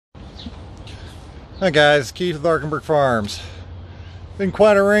Hi guys, Keith with Arkenberg Farms. Been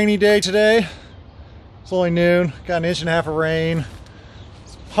quite a rainy day today. It's only noon, got an 1.5 inches of rain.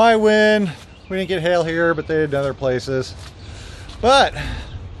 High wind, we didn't get hail here, but they did in other places. But,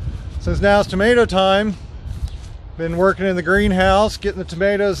 since now it's tomato time, been working in the greenhouse, getting the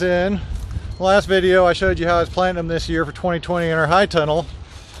tomatoes in. Last video I showed you how I was planting them this year for 2020 in our high tunnel,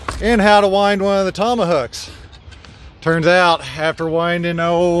 and how to wind one of the tomahooks. Turns out, after winding,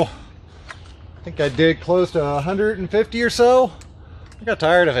 I think I did close to 150 or so, I got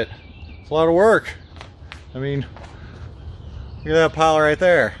tired of it. It's a lot of work. I mean, look at that pile right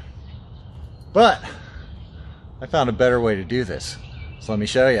there. But I found a better way to do this. So let me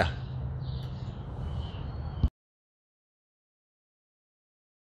show you.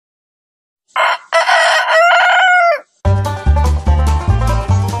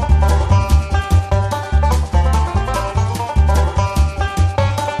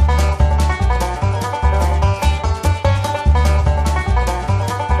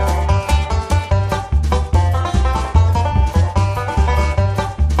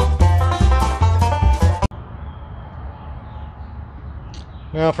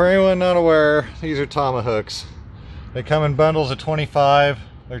 Now, for anyone not aware, these are tomahooks. They come in bundles of 25.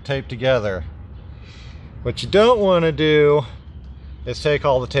 They're taped together. What you don't want to do is take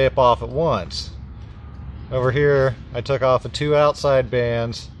all the tape off at once. Over here, I took off the 2 outside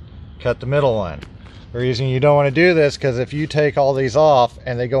bands, cut the middle one. The reason you don't want to do this, because if you take all these off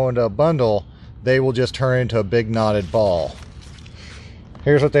and they go into a bundle, they will just turn into a big knotted ball.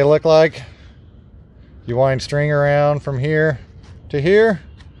 Here's what they look like. You wind string around from here to here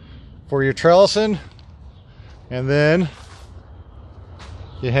for your trellising, and then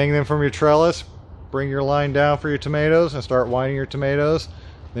you hang them from your trellis, bring your line down for your tomatoes and start winding your tomatoes.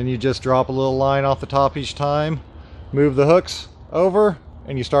 Then you just drop a little line off the top each time, move the hooks over,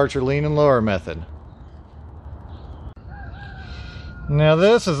 and you start your lean and lower method. Now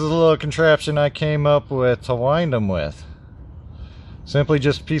this is a little contraption I came up with to wind them with. Simply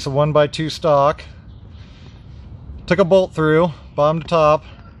just a piece of 1x2 stock. Took a bolt through, bottom to top,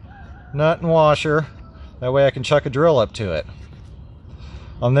 nut and washer. That way I can chuck a drill up to it.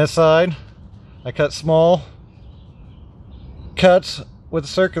 On this side, I cut small cuts with a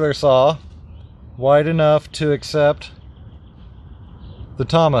circular saw, wide enough to accept the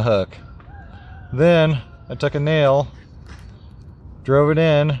tomahawk. Then I took a nail, drove it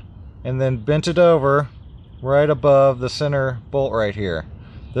in, and then bent it over right above the center bolt right here.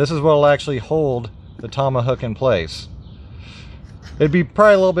 This is what will actually hold the tomahawk in place. It'd be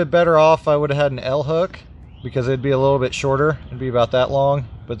probably a little bit better off if I would have had an L hook, because it'd be a little bit shorter. It'd be about that long,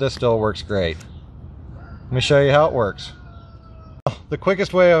 but this still works great. Let me show you how it works. The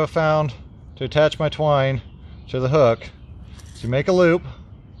quickest way I've found to attach my twine to the hook is to make a loop,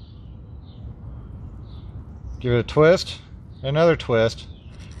 give it a twist, another twist,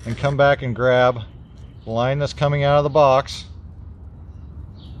 and come back and grab the line that's coming out of the box,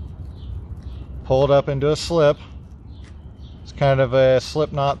 pull it up into a slip. It's kind of a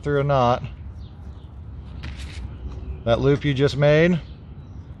slip knot through a knot. That loop you just made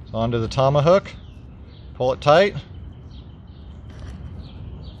is onto the tomahawk. Pull it tight,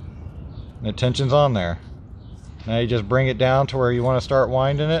 and the tension's on there. Now you just bring it down to where you want to start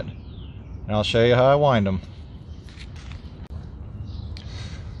winding it, and I'll show you how I wind them.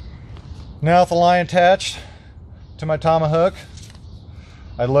 Now with the line attached to my tomahawk,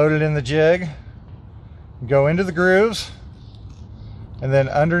 I load it in the jig, go into the grooves, and then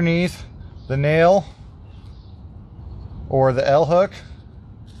underneath the nail or the L hook.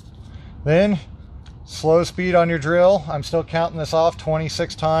 Then slow speed on your drill. I'm still counting this off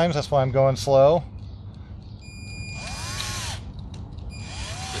 26 times, that's why I'm going slow.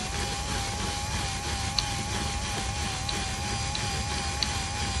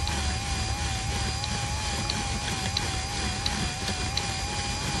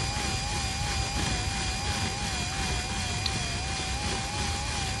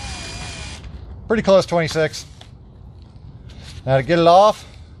 Pretty close, 26. Now to get it off,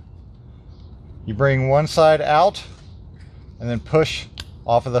 you bring one side out and then push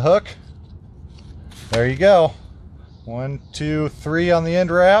off of the hook. There you go. 1, 2, 3 on the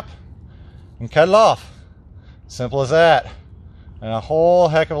end wrap, and cut it off. Simple as that. And a whole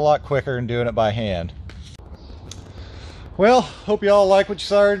heck of a lot quicker than doing it by hand. Well, hope you all like what you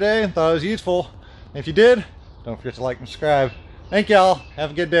saw today and thought it was useful. If you did, don't forget to like and subscribe. Thank y'all.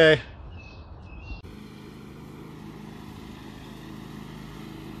 Have a good day.